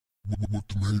What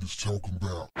the haters talking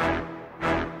about?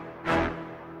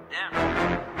 Yeah.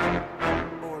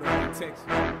 Order of protection.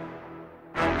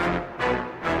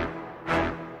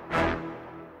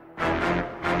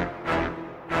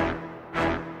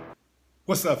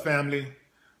 What's up, family?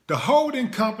 The holding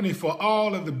company for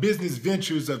all of the business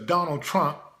ventures of Donald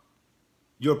Trump,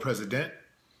 your president,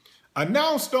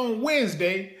 announced on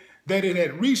Wednesday that it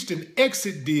had reached an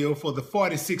exit deal for the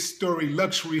 46-story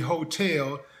luxury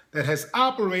hotel that has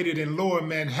operated in Lower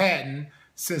Manhattan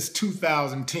since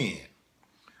 2010.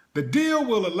 The deal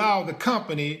will allow the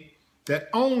company that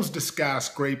owns the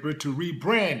skyscraper to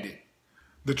rebrand it.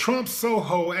 The Trump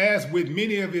Soho, as with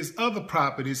many of his other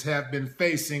properties, have been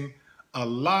facing a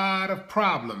lot of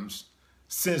problems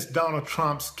since Donald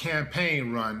Trump's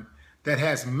campaign run that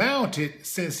has mounted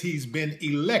since he's been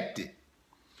elected.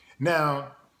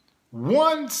 Now,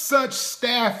 one such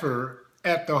staffer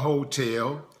at the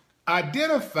hotel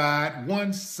identified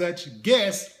one such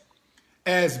guest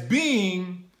as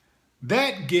being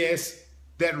that guest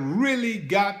that really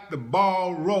got the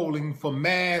ball rolling for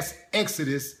mass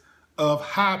exodus of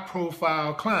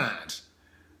high-profile clients.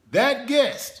 That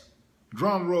guest,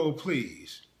 drum roll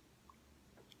please,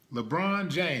 LeBron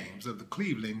James of the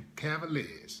Cleveland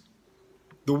Cavaliers.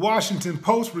 The Washington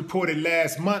Post reported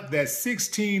last month that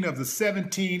 16 of the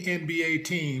 17 NBA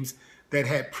teams that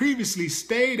had previously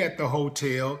stayed at the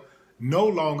hotel no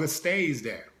longer stays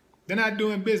there. They're not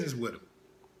doing business with them.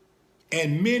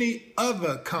 And many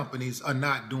other companies are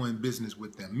not doing business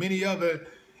with them. Many other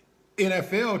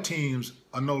NFL teams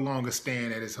are no longer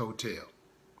staying at his hotel.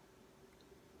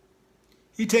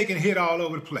 He taking a hit all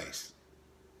over the place.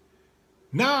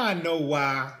 Now I know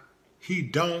why he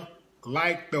don't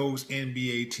like those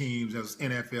NBA teams, those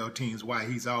NFL teams, why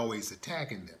he's always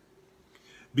attacking them.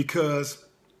 Because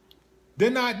they're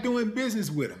not doing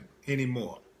business with him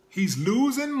anymore. He's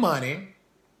losing money,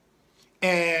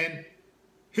 and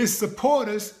his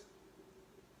supporters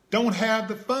don't have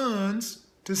the funds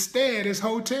to stay at his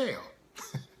hotel.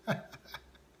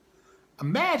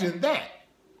 Imagine that.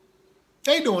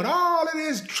 They doing all of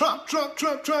this Trump,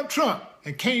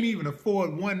 and can't even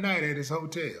afford one night at his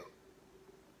hotel.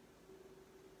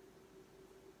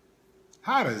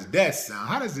 How does that sound?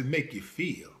 How does it make you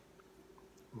feel?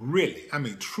 Really, I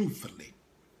mean, truthfully.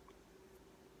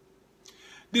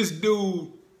 This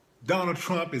dude, Donald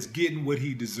Trump, is getting what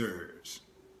he deserves.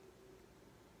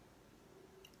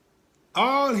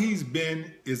 All he's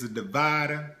been is a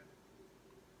divider.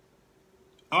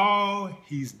 All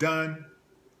he's done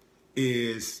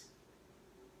is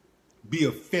be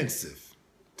offensive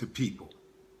to people.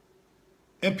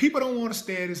 And people don't want to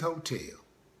stay at his hotel.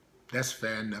 That's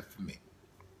fair enough for me.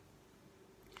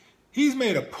 He's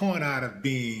made a point out of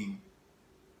being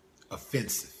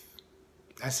offensive.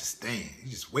 That's his thing. He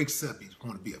just wakes up, he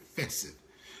want to be offensive.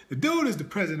 The dude is the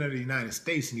president of the United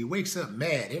States, and he wakes up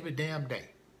mad every damn day.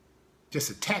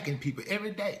 Just attacking people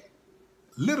every day.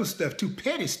 Little stuff, too,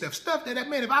 petty stuff. Stuff that,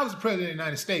 man, if I was the president of the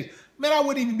United States, man, I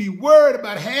wouldn't even be worried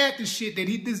about half the shit that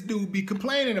this dude be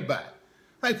complaining about.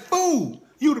 Like, fool,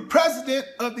 you the president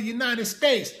of the United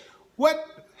States. What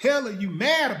the hell are you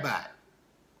mad about?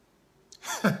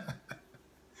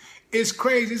 It's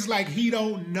crazy. It's like he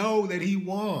don't know that he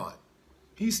won.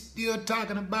 He's still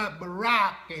talking about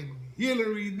Barack and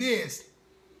Hillary this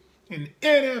and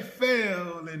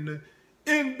NFL and the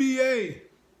NBA.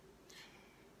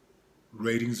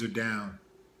 Ratings are down.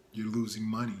 You're losing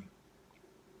money.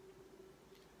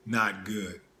 Not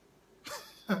good.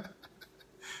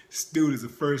 This dude is a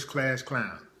first-class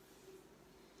clown.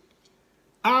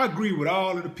 I agree with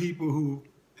all of the people who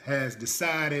has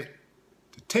decided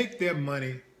to take their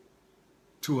money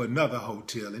to another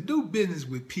hotel and do business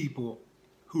with people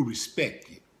who respect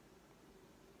you.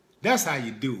 That's how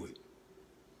you do it.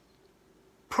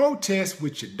 Protest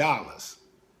with your dollars.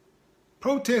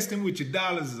 Protesting with your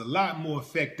dollars is a lot more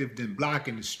effective than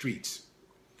blocking the streets.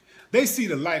 They see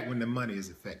the light when the money is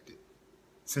affected,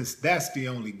 since that's the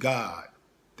only God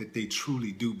that they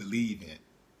truly do believe in.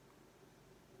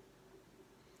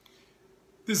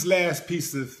 This last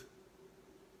piece of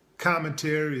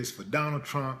commentary is for Donald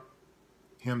Trump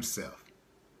himself.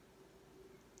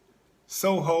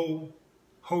 Soho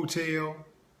Hotel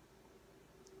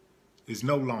is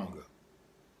no longer.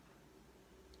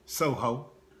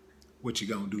 Soho, what you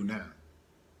gonna do now?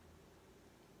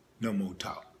 No more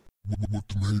talk. What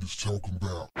the haters talking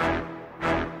about?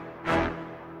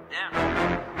 Yeah.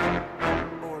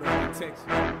 Order of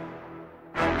protection.